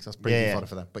like 2 weeks. That's pretty good fodder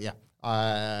for them. But yeah,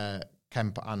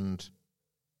 Kemp and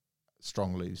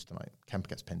Strong lose tonight. Kemp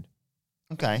gets pinned.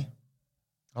 Okay.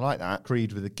 I like that.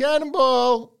 Creed with a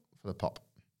cannonball for the pop.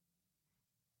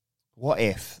 What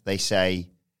if they say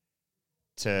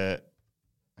to...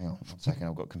 Hang on 1 second,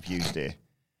 I've got confused here.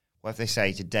 What if they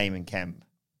say to Damon Kemp,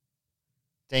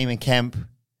 are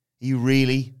you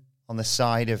really on the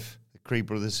side of the Creed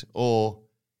brothers, or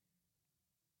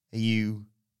are you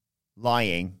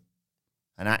lying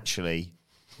and actually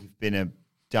you've been a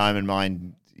diamond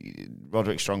mine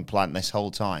Roderick Strong plant this whole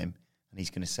time, and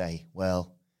he's going to say,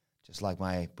 well, just like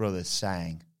my brothers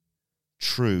sang,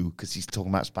 true, because he's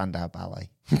talking about Spandau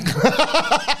Ballet. It's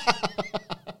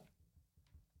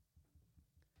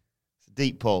a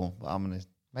deep pull, but I'm going to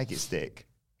make it stick.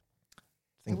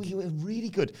 We're really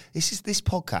good. This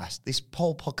podcast, this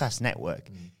Pole Podcast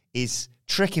Network is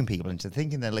tricking people into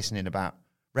thinking they're listening about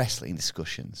wrestling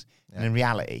discussions. Yeah. And in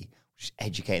reality, we're just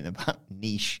educating them about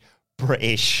niche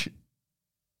British.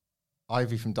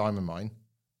 Ivy from Diamond Mine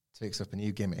takes up a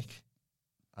new gimmick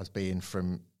as being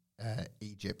from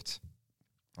Egypt.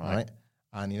 Right?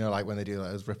 And like when they do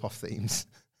those rip-off themes.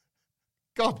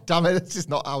 God damn it, it's just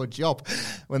not our job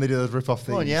when they do those rip-off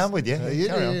themes. Oh, yeah, I'm with you.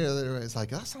 It's like,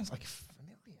 that sounds like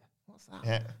familiar. What's that?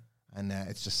 Yeah. And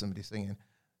it's just somebody singing.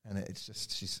 And it's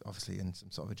just, she's obviously in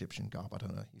some sort of Egyptian garb. I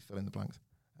don't know. You fill in the blanks.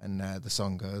 And the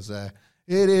song goes, it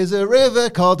is a river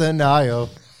called the Nile.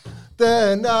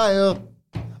 The Nile.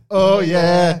 Oh,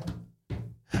 yeah.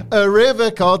 A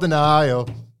river called the Nile.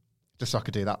 Just so I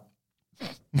could do that.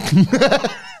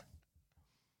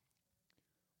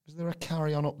 Was there a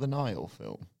Carry On Up the Nile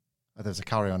film? There's a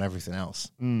Carry On everything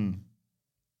else. Mm.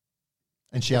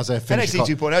 And she has a finisher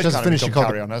NXT 2.0 has kind of become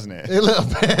Carry On, hasn't it?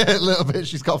 A little bit.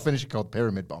 She's got a finisher called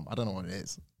Pyramid Bomb. I don't know what it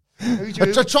is.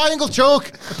 A triangle choke.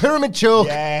 A pyramid choke.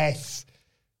 Yes.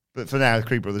 But for now, the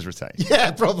Creed Brothers retain.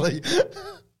 Yeah, probably.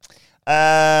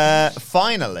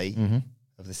 Finally,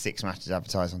 of the 6 matches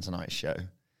advertised on tonight's show,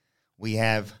 we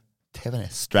have Tiffany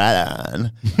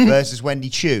Stratton versus Wendy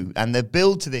Chu. And the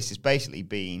build to this has basically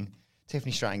been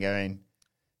Tiffany Stratton going,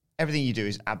 everything you do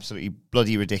is absolutely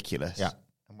bloody ridiculous. Yeah.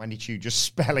 And Wendy Chu just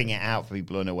spelling it out for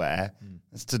people unaware.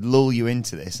 That's to lull you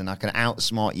into this, and I can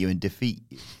outsmart you and defeat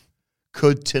you.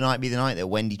 Could tonight be the night that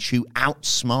Wendy Chu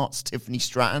outsmarts Tiffany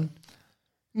Stratton?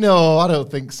 No, I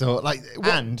don't think so.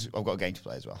 And I've got a game to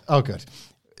play as well. Oh, good.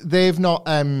 They've not...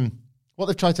 what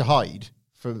they've tried to hide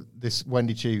for this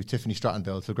Wendy Chu, Tiffany Stratton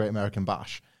build for Great American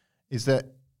Bash is that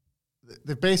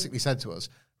they've basically said to us,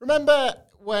 remember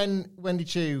when Wendy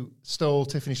Chu stole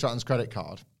Tiffany Stratton's credit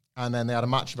card and then they had a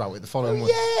match about it the following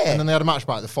week? Yeah. And then they had a match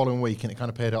about it the following week and it kind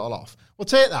of paid it all off. Well,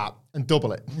 take that and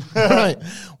double it. Right.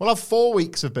 We'll have 4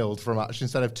 weeks of build for a match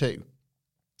instead of 2.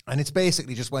 And it's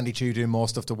basically just Wendy Chu doing more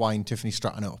stuff to wind Tiffany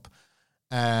Stratton up.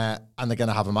 And they're going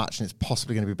to have a match and it's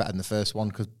possibly going to be better than the first one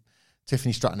because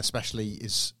Tiffany Stratton especially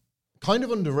is kind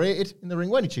of underrated in the ring.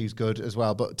 Wendy Chu's good as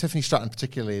well, but Tiffany Stratton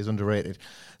particularly is underrated.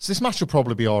 So this match will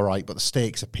probably be all right, but the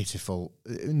stakes are pitiful.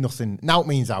 Nothing. Now it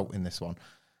means out in this one.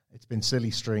 It's been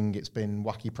silly string. It's been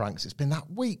wacky pranks. It's been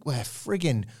that week where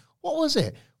friggin', what was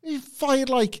it? We fired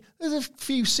there's a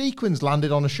few sequins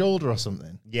landed on her shoulder or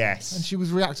something. Yes. And she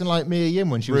was reacting like Mia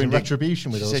Yim when she was in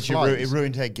Retribution with those flies. It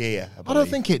ruined her gear. I don't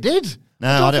think it did.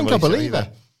 No, I don't believe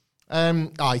her.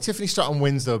 Tiffany Stratton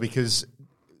wins though because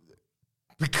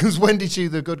Wendy Chu,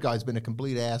 the good guy, has been a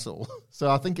complete asshole. So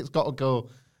I think it's got to go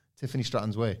Tiffany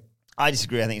Stratton's way. I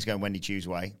disagree. I think it's going Wendy Chu's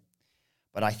way.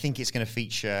 But I think it's going to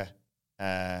feature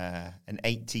an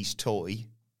 80s toy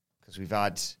because we've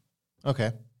had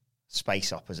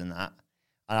space operas and that.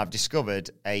 And I've discovered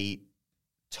a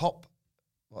top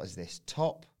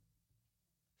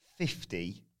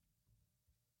 50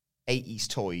 80s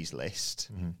toys list.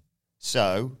 Mm-hmm.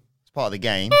 So, as part of the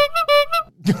game,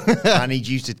 I need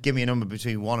you to give me a number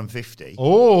between 1 and 50.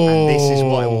 Oh. And this is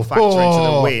what it will factor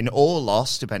into the win or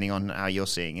loss, depending on how you're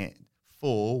seeing it,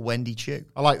 for Wendy Chu.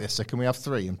 I like this. So can we have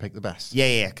 3 and pick the best?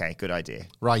 Yeah, okay, good idea.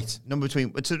 Right. So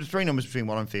the 3 numbers between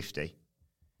 1 and 50.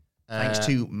 Thanks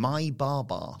to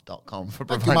mybarbar.com for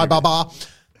providing. Thank you,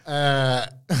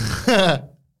 mybarbar.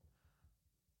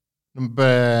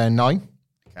 Number 9.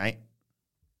 Okay.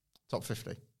 Top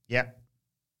 50. Yeah.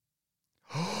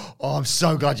 Oh, I'm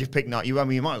so glad you've picked that. You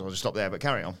might as well just stop there, but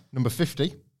carry on. Number 50.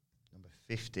 Number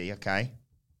 50, okay.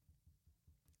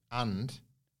 And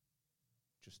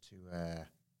just to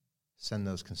send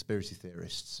those conspiracy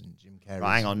theorists and Jim Carrey.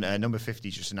 Right, hang on. Number 50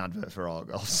 is just an advert for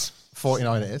Argos.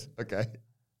 49 it is. Okay.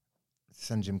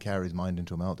 Send Jim Carrey's mind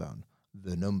into a meltdown.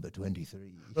 The number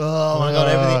 23. Oh, my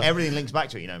God. Everything links back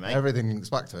to it, mate. Everything links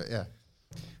back to it, yeah.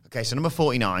 Okay, so number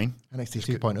 49.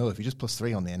 NXT 2.0. If you just plus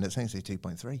 3 on the end, it's NXT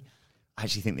 2.3. I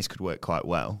actually think this could work quite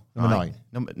well. Number right?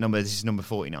 9. This is number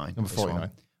 49. Number 49.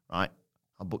 Right.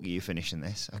 I'll book you finishing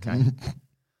this, okay?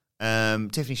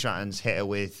 Tiffany Stratton's hit her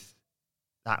with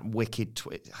that wicked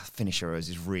finisher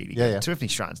is really good. Yeah. Tiffany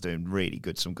Stratton's doing really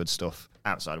good, some good stuff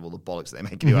outside of all the bollocks that they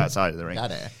make her do outside of the ring.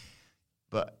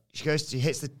 But she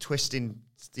hits the twisting,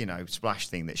 splash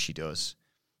thing that she does.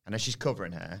 And as she's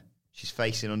covering her, she's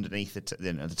facing underneath the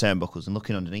turnbuckles and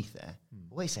looking underneath there.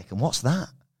 Wait a second, what's that?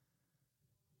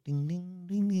 Ding, ding,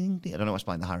 ding, ding, ding. I don't know what's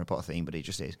playing the Harry Potter theme, but it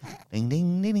just is. Ding,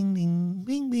 ding, ding, ding, ding,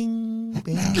 ding, ding,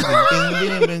 ding, ding,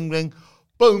 ding, ding, ding.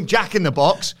 Boom, Jack in the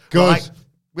Box. Good. Right.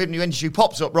 When NXT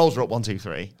pops up, rolls her up 1, 2,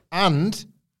 3. And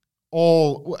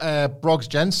all Broggs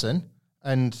Jensen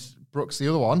and Brooks, the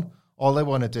other one, all they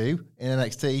want to do in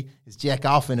NXT is jack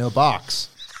off in her box.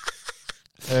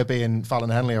 Her being Fallon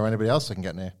Henley or anybody else I can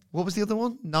get near. What was the other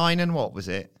one? 9 and what was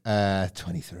it?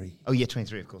 23. Oh, yeah,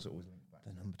 23, of course it was.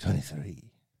 The number 23.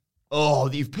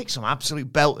 Oh, you've picked some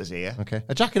absolute belters here. Okay.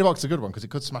 A jack in the box is a good one because it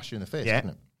could smash you in the face, Yeah.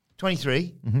 couldn't it?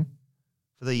 23.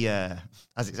 For the,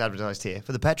 as it's advertised here,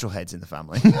 for the petrol heads in the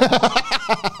family,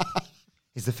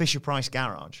 is the Fisher-Price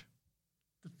Garage.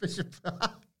 The Fisher.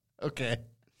 Okay.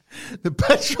 The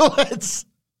petrol heads.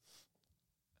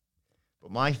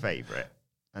 But my favourite,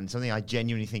 and something I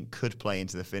genuinely think could play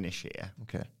into the finish here.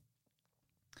 Okay.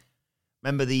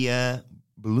 Remember the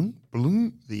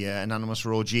the Anonymous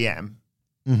Raw GM?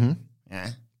 Mm-hmm.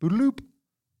 Yeah. Boodaloop.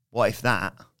 What if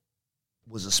that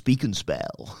was a speak and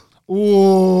spell?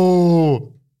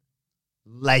 Ooh.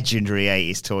 Legendary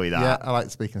 80s toy, that. Yeah, I like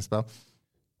the speaking spell.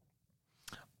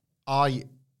 I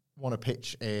want to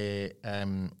pitch a...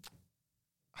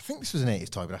 I think this was an 80s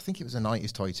toy, but I think it was a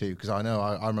 90s toy too, because I know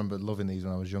I remember loving these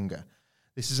when I was younger.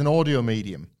 This is an audio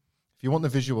medium. If you want the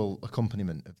visual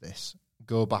accompaniment of this,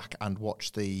 go back and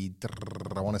watch the,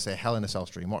 I want to say Hell in a Cell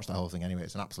stream. Watch the whole thing anyway.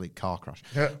 It's an absolute car crash.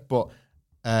 Yeah. But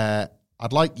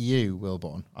I'd like you,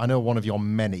 Wilborn. I know one of your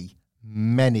many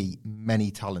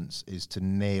talents is to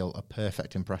nail a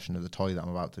perfect impression of the toy that I'm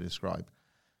about to describe.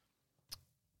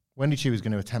 Wendy Chu is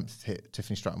going to attempt to hit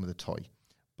Tiffany Stratton with a toy,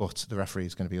 but the referee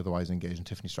is going to be otherwise engaged, and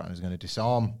Tiffany Stratton is going to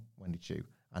disarm Wendy Chu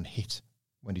and hit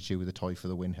Wendy Chu with a toy for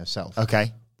the win herself.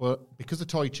 Okay. But because the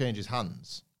toy changes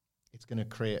hands, it's going to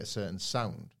create a certain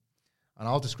sound. And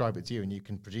I'll describe it to you, and you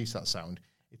can produce that sound.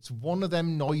 It's one of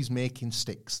them noise-making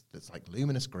sticks that's like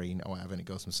luminous green or whatever, and it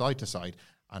goes from side to side.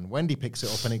 And Wendy picks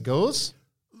it up, and it goes...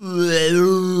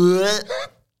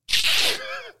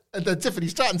 And then Tiffany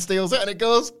Stratton steals it, and it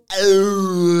goes...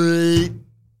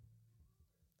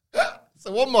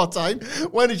 So one more time.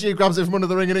 Wendy Chu grabs it from under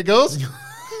the ring, and it goes...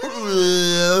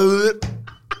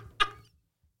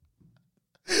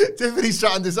 Tiffany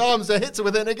Stratton disarms her, hits her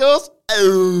with it, and it goes...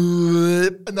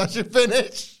 And that's your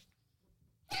finish.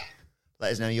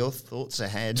 Let us know your thoughts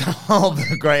ahead of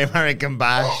the Great American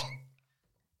Bash.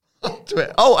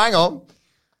 Oh, hang on.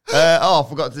 I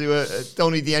forgot to do a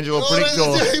Tony D'Angelo predictor.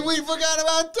 We forgot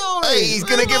about Tony. Hey, he's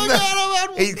gonna give him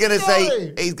he's gonna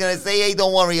say, hey,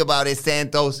 don't worry about it,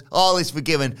 Santos. All is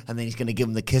forgiven. And then he's gonna give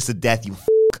him the kiss of death, you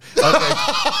Okay.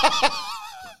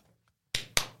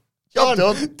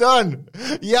 Done.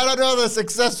 Yet another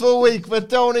successful week for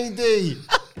Tony D.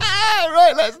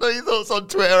 Right, let us know your thoughts on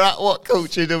Twitter at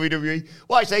WhatCultureWWE.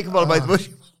 Why take him on by the bush?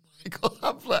 Michael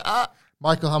Hamflett at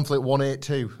Michael Hamflett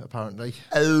 182, apparently.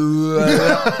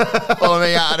 Follow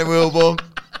me at Adam Wilborn.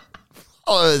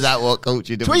 Follow us at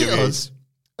WhatCultureWWE. Tweet us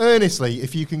earnestly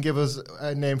if you can give us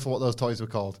a name for what those toys were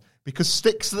called. Because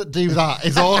sticks that do that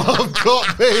is all I've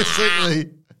got,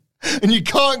 basically. And you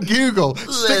can't Google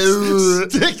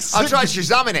sticks. I tried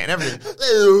Shazamming it and everything.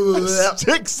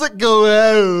 Sticks that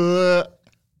go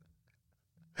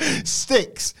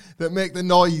sticks that make the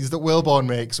noise that Wilborn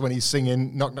makes when he's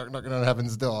singing Knock, Knock, Knocking on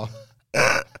Heaven's Door.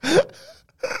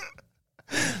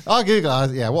 I'll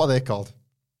Google. Yeah, what are they called?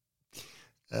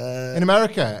 In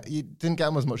America, you didn't get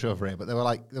them as much over here, but they were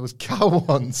like, there was cow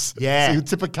ones. Yeah. So you'd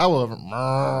tip a cow over.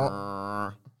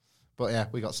 But yeah,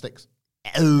 we got sticks.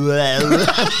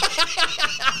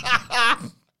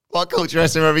 What Culture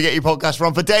Wrestling, wherever you get your podcast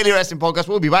from. For Daily Wrestling Podcast,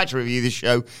 we'll be back to review this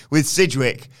show with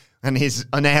Sidgwick and his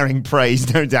unerring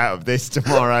praise, no doubt, of this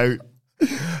tomorrow.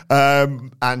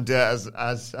 And as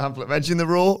Hamflett mentioned, the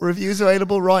Raw reviews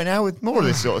available right now with more of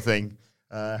this sort of thing,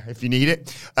 if you need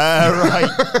it. Right.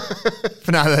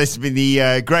 For now, this has been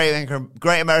the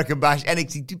Great American Bash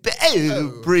NXT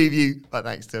preview. But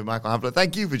thanks to Michael Hamflett.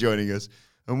 Thank you for joining us.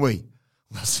 And we'll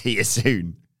see you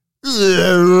soon.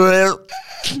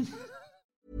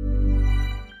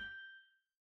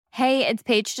 Hey, it's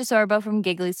Paige DeSorbo from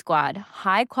Giggly Squad.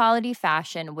 High quality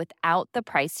fashion without the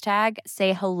price tag.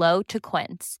 Say hello to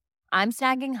Quince. I'm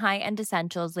snagging high-end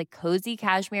essentials like cozy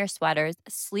cashmere sweaters,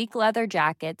 sleek leather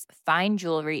jackets, fine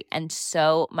jewelry, and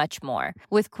so much more.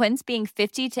 With Quince being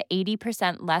 50 to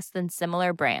 80% less than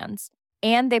similar brands.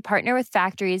 And they partner with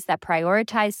factories that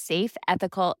prioritize safe,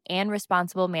 ethical, and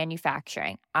responsible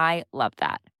manufacturing. I love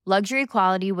that. Luxury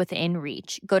quality within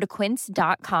reach. Go to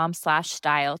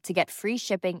quince.com/style to get free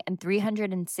shipping and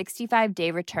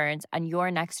 365-day returns on your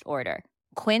next order.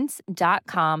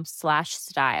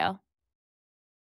 Quince.com/style.